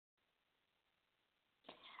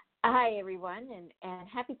Hi, everyone, and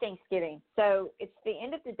happy Thanksgiving. So it's the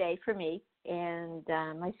end of the day for me and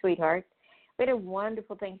my sweetheart. We had a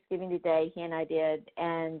wonderful Thanksgiving today, he and I did,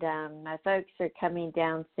 and my folks are coming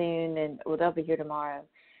down soon, and well, they'll be here tomorrow.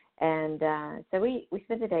 And so we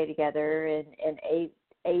spent the day together and ate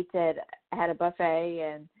at had a buffet,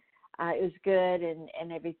 and it was good and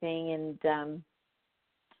everything, and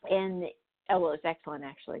oh well, it was excellent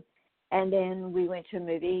actually. And then we went to a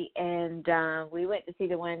movie, and we went to see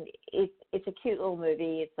the one. It's a cute little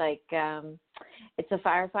movie. It's like it's the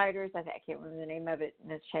firefighters. I can't remember the name of it,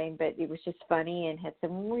 and it's a shame, but it was just funny and had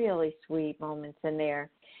some really sweet moments in there.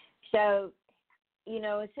 So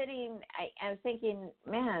I was thinking,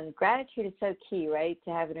 man, gratitude is so key, right,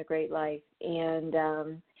 to having a great life. And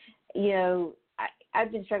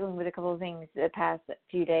I've been struggling with a couple of things the past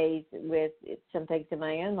few days with some things in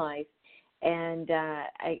my own life, and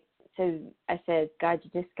I said, God, you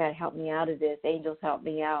just got to help me out of this. Angels help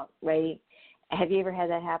me out, right? Have you ever had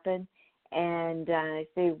that happen? And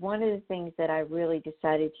so one of the things that I really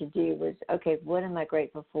decided to do was, okay, what am I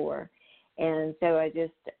grateful for? And so I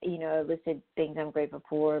just, listed things I'm grateful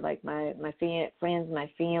for, like my friends, my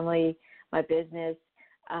family, my business,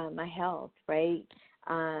 my health, right?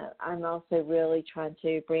 I'm also really trying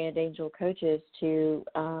to brand Angel Coaches to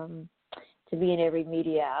be in every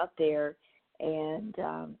media out there, and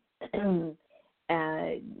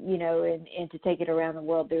and to take it around the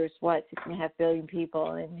world. There's 6.5 billion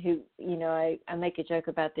people, and I make a joke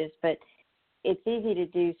about this, but it's easy to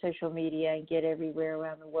do social media and get everywhere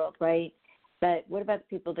around the world, right? But what about the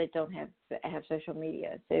people that don't have social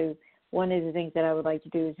media? So one of the things that I would like to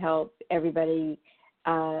do is help everybody,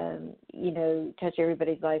 touch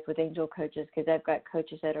everybody's life with Angel Coaches, because I've got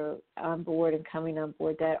coaches that are on board and coming on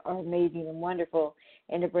board that are amazing and wonderful.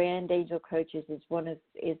 And the brand Angel Coaches is one of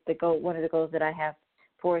the goals that I have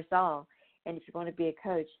for us all. And if you want to be a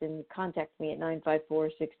coach, then contact me at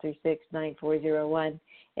 954-636-9401.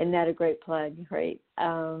 Isn't that a great plug, right?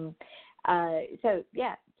 So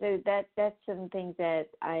that's some things that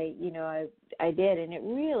I did, and it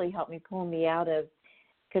really helped me pull me out of,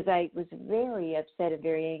 because I was very upset and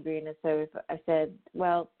very angry. And so I said,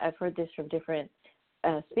 well, I've heard this from different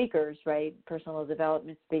speakers, right, personal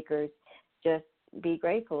development speakers, just be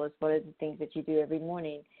grateful is one of the things that you do every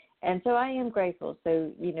morning. And so I am grateful.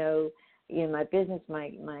 So, my business,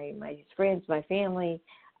 my friends, my family,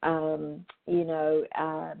 my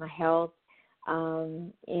health,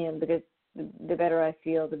 and because the better I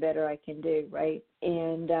feel, the better I can do, right?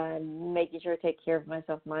 And making sure to take care of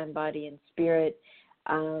myself, mind, body, and spirit,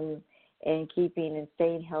 and keeping and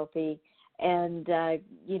staying healthy, and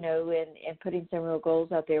and putting some real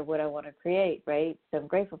goals out there, what I want to create, right? So I'm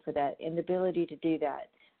grateful for that and the ability to do that.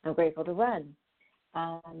 I'm grateful to run,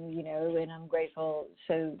 and I'm grateful.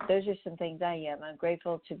 So those are some things I am. I'm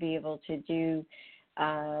grateful to be able to do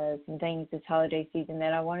some things this holiday season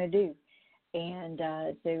that I want to do. And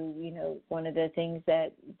so, one of the things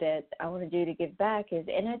that I want to do to give back is,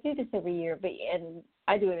 and I do this every year, and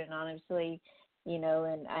I do it anonymously, and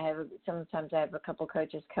sometimes I have a couple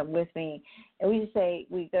coaches come with me, and we just say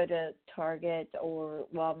we go to Target or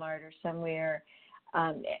Walmart or somewhere,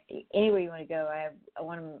 anywhere you want to go. I have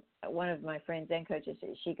one of my friends and coaches,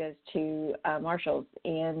 she goes to Marshall's,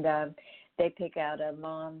 and they pick out a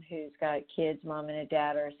mom who's got kids, mom and a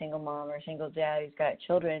dad, or a single mom or a single dad who's got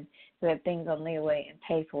children who have things on layaway, and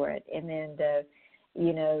pay for it. And then the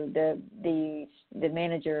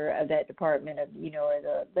manager of that department or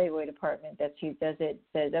the layaway department, that's who does it,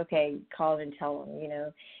 says, okay, call and tell them,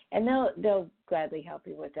 and they'll gladly help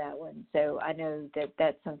you with that one. So I know that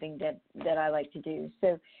that's something that I like to do.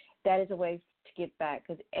 So that is a way to give back,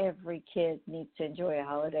 because every kid needs to enjoy a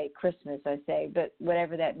holiday, Christmas, I say, but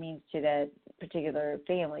whatever that means to that particular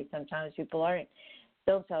family. Sometimes people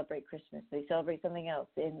don't celebrate Christmas; they celebrate something else,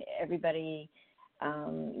 and everybody,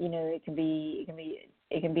 it can be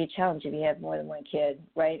a challenge if you have more than one kid,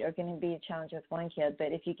 right? Or it can be a challenge with one kid,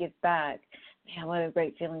 but if you give back, man, what a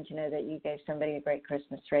great feeling to know that you gave somebody a great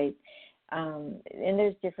Christmas, right? And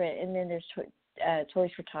there's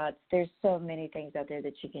Toys for Tots. There's so many things out there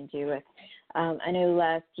that you can do with. I know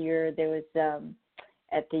last year there was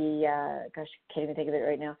at the can't even think of it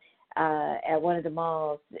right now. At one of the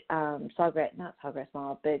malls, not Sawgrass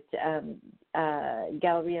Mall, but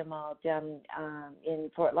Galleria Mall down in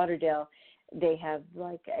Fort Lauderdale, they have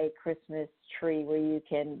like a Christmas tree where you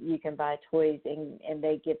can buy toys, and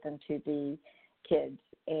they give them to the kids,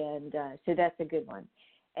 and so that's a good one.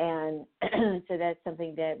 And so that's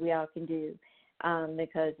something that we all can do,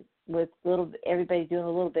 because with everybody doing a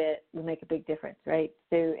little bit will make a big difference, right?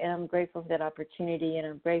 So, and I'm grateful for that opportunity, and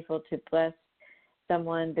I'm grateful to bless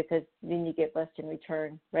someone, because then you get blessed in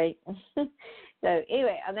return, right? So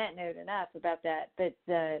anyway, on that note, enough about that. But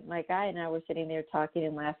my guy and I were sitting there talking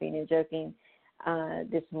and laughing and joking.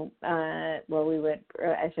 We went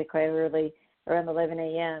actually quite early, around 11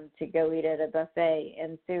 a.m. to go eat at a buffet.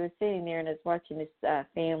 And so we were sitting there, and I was watching this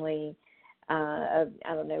family. I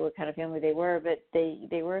don't know what kind of family they were, but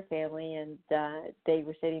they were a family, and they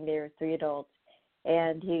were sitting there with 3 adults.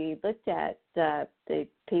 And he looked at the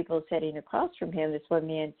people sitting across from him, this one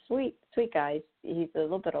man, sweet guy, he's a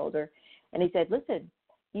little bit older, and he said, listen,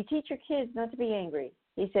 you teach your kids not to be angry.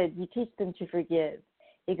 He said, you teach them to forgive.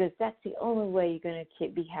 He goes, that's the only way you're going to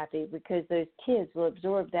be happy, because those kids will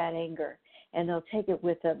absorb that anger, and they'll take it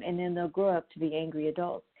with them, and then they'll grow up to be angry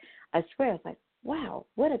adults. I swear, I was like, wow,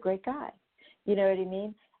 what a great guy. You know what I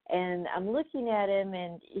mean? And I'm looking at him,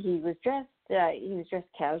 and he was dressed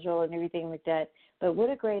casual and everything like that, but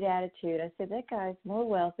what a great attitude. I said, that guy's more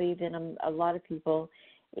wealthy than a lot of people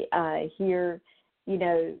here, you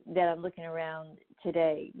know, that I'm looking around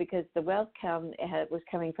today, because the wealth was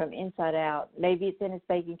coming from inside out. Maybe it's in his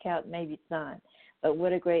bank account, maybe it's not. But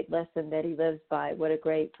what a great lesson that he lives by. What a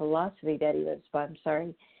great philosophy that he lives by. I'm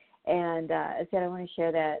sorry. And I said, I want to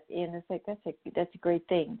share that. And it's like, that's a great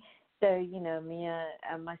thing. So, you know, Mia,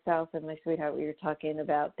 myself, and my sweetheart, we were talking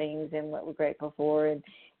about things and what we're grateful for, and,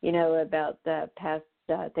 you know, about the past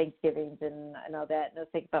Thanksgivings and all that. And I was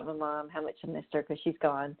thinking about my mom, how much I missed her, because she's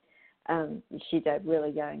gone. She died really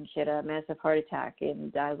young. She had a massive heart attack,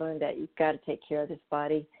 and I learned that you've got to take care of this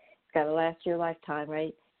body. It's got to last your lifetime,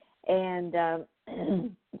 right? And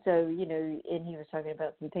so, you know, and he was talking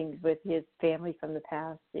about some things with his family from the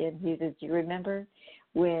past. And he says, do you remember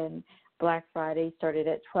when Black Friday started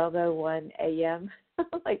at 12:01 a.m.?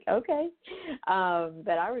 Like, okay.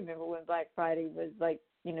 But I remember when Black Friday was like,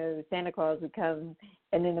 you know, Santa Claus would come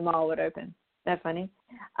and then the mall would open. Isn't that funny?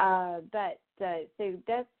 So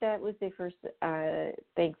that was the first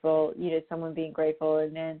thankful, you know, someone being grateful.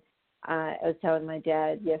 And then I was telling my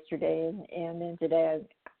dad yesterday, and then today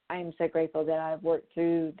I am so grateful that I've worked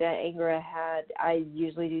through that anger I had. I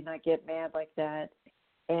usually do not get mad like that.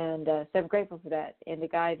 And so I'm grateful for that. And the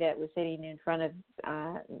guy that was sitting in front of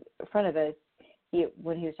us,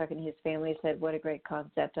 when he was talking to his family, said, "What a great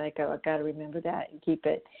concept." I go, "I've got to remember that and keep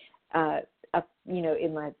it up, you know,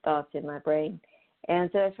 in my thoughts, in my brain." And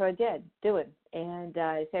so that's what I did, doing. And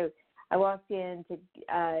so I walked into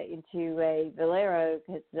a Valero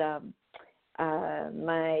because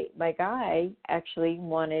my guy actually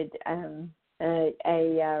wanted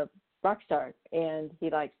a Rockstar, and he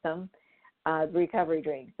likes them. Recovery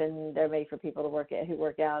drinks, and they're made for people to who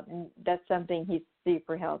work out, and that's something he's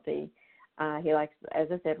super healthy. He likes, as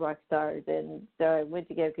I said, rock stars, and so I went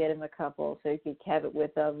to go get him a couple so he could have it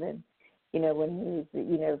with him, and you know, when he's,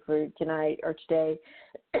 you know, for tonight or today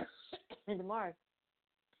and tomorrow.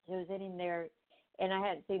 He was sitting there, and I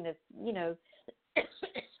hadn't seen this, you know.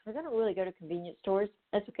 I don't really go to convenience stores.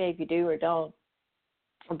 That's okay if you do or don't,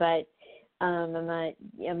 but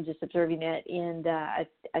I'm just observing that, and I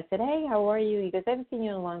said, "Hey, how are you?" He goes, "I haven't seen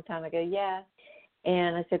you in a long time." I go, "Yeah,"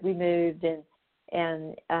 and I said, "We moved," and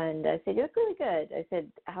I said, "You look really good." I said,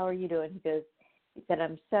 "How are you doing?" He said,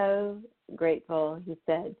 "I'm so grateful." He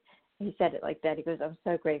said it like that. He goes, "I'm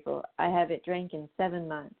so grateful. I haven't drank in 7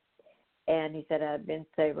 months," and he said, "I've been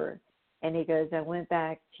sober." And he goes, "I went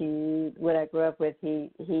back to what I grew up with. He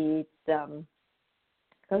eats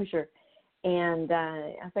kosher." And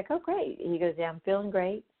I was like, "Oh, great." He goes, "Yeah, I'm feeling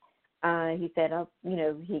great." He said, "Oh, you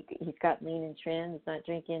know, he's got lean and trim. He's not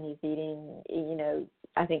drinking. He's eating. You know,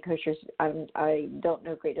 I think kosher. I don't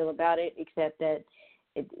know a great deal about it, except that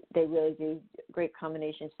they really do great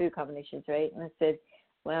combinations, food combinations, right?" And I said,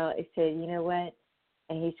 "Well," I said, "You know what?"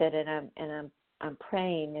 And he said, I'm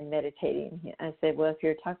praying and meditating." I said, "Well, if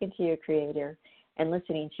you're talking to your Creator and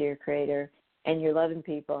listening to your Creator, and you're loving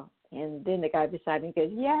people." And then the guy beside me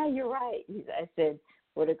goes, "Yeah, you're right." I said,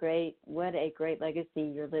 what a great legacy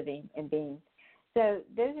you're living and being. So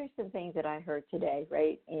those are some things that I heard today,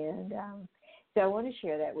 right? And so I want to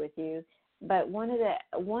share that with you. But one of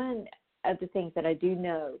the things that I do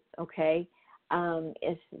know, okay,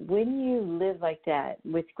 is when you live like that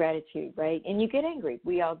with gratitude, right? And you get angry.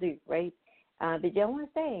 We all do, right? But you don't want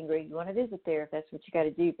to stay angry. You want to visit there if that's what you got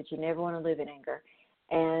to do, but you never want to live in anger.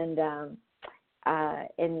 And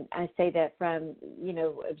I say that from, you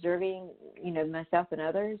know, observing, you know, myself and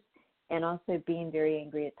others, and also being very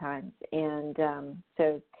angry at times. And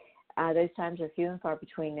so those times are few and far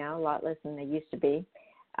between now, a lot less than they used to be.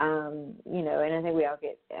 You know, and I think we all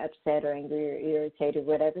get upset or angry or irritated,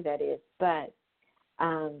 whatever that is. But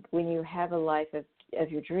when you have a life of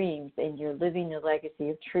of your dreams, and you're living the legacy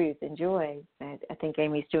of truth and joy. I think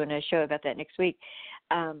Amy's doing a show about that next week.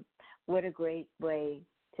 What a great way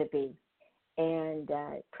to be. And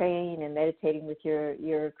praying and meditating with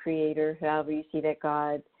your Creator, however you see that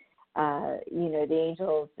God, the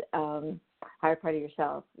angels, higher part of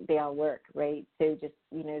yourself, they all work, right? So just,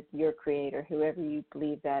 your Creator, whoever you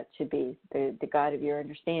believe that to be, the God of your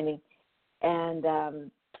understanding, and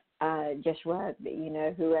Joshua,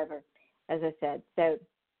 whoever, as I said. So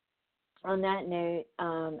on that note,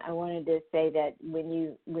 I wanted to say that when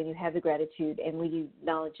you have the gratitude and when you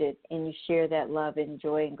acknowledge it and you share that love and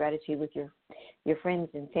joy and gratitude with your friends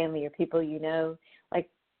and family or people like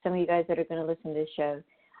some of you guys that are going to listen to this show,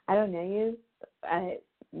 I don't know you,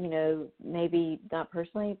 maybe not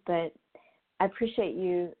personally, but I appreciate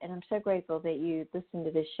you, and I'm so grateful that you listen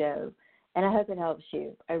to this show, and I hope it helps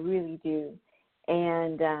you. I really do.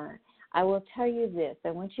 And I will tell you this.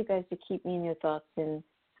 I want you guys to keep me in your thoughts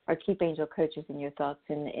or keep Angel Coaches in your thoughts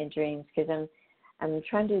and dreams, because I'm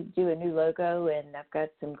trying to do a new logo, and I've got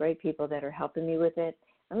some great people that are helping me with it.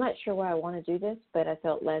 I'm not sure why I want to do this, but I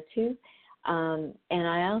felt led to. And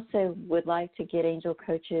I also would like to get Angel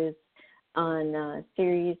Coaches on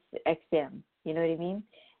Sirius XM. You know what I mean?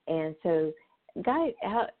 And so, guys,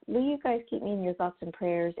 will you guys keep me in your thoughts and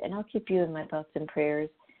prayers, and I'll keep you in my thoughts and prayers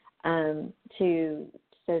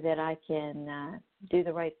so that I can do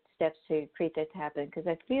the right steps to create that to happen, because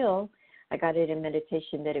I feel I got it in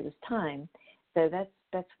meditation that it was time. So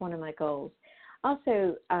that's one of my goals.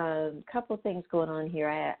 Also, a couple of things going on here.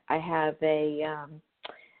 I have a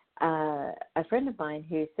friend of mine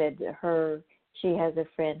who said she has a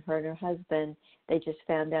friend, her and her husband, they just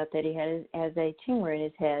found out that he has a tumor in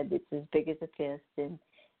his head. It's as big as a fist, and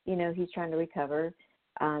he's trying to recover.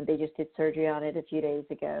 They just did surgery on it a few days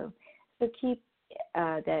ago. So keep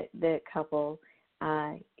the couple.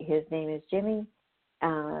 His name is Jimmy,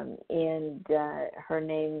 and her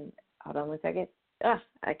name, hold on one second.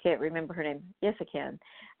 I can't remember her name. Yes, I can.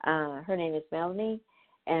 Her name is Melanie,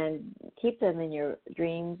 and keep them in your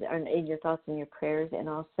dreams, or in your thoughts and your prayers, and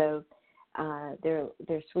also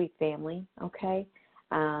their sweet family, okay?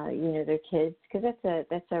 Their kids, because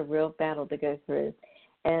that's a real battle to go through.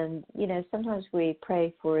 And, sometimes we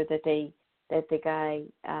pray for that the guy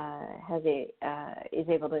is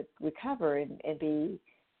able to recover and be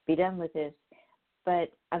done with this.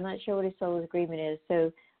 But I'm not sure what his soul agreement is.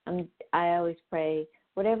 So I always pray,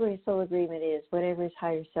 whatever his soul agreement is, whatever his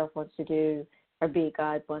higher self wants to do or be,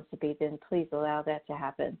 God wants to be, then please allow that to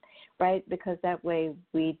happen, right? Because that way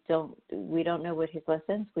we don't know what his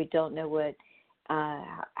lessons, we don't know what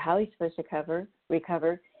how he's supposed to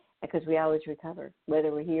recover, because we always recover,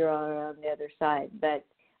 whether we're here or on the other side, but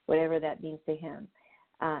whatever that means to him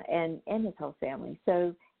and his whole family.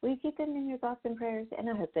 So we keep them in your thoughts and prayers, and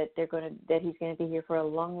I hope that that he's going to be here for a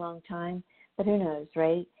long, long time, but who knows,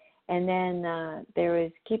 right? And then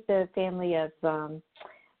keep the family of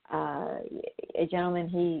a gentleman.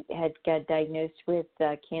 He had got diagnosed with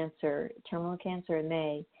terminal cancer in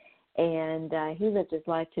May, and he lived his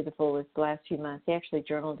life to the fullest the last few months. He actually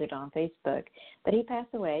journaled it on Facebook, but he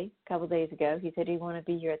passed away a couple of days ago. He said he wanted to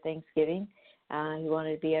be here at Thanksgiving. He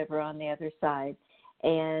wanted to be over on the other side.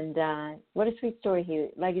 And what a sweet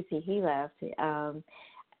legacy he left.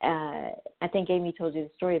 I think Amy told you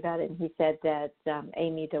the story about it, and he said that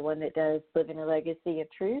Amy, the one that does Live in a Legacy of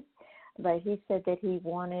Truth, but he said that he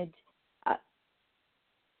wanted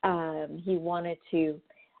to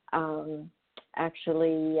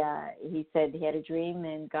he said he had a dream,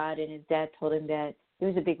 and God and his dad told him that he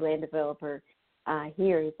was a big land developer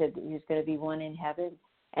here. He said that he was going to be one in heaven.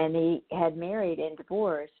 And he had married and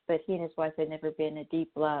divorced, but he and his wife had never been in deep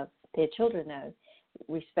love. They had children, though,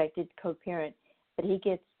 respected co-parent. But he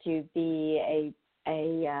gets to be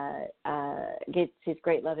gets his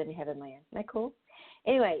great love in heaven land. Isn't that cool?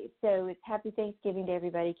 Anyway, so it's happy Thanksgiving to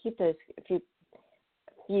everybody. Keep those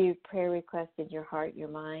few prayer requests in your heart, your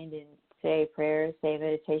mind, and say prayers, say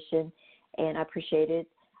meditation, and I appreciate it.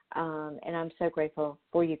 And I'm so grateful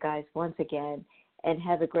for you guys once again. And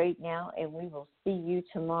have a great now, and we will see you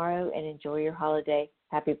tomorrow, and enjoy your holiday.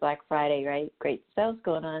 Happy Black Friday, right? Great sales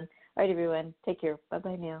going on. All right, everyone, take care.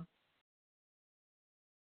 Bye-bye now.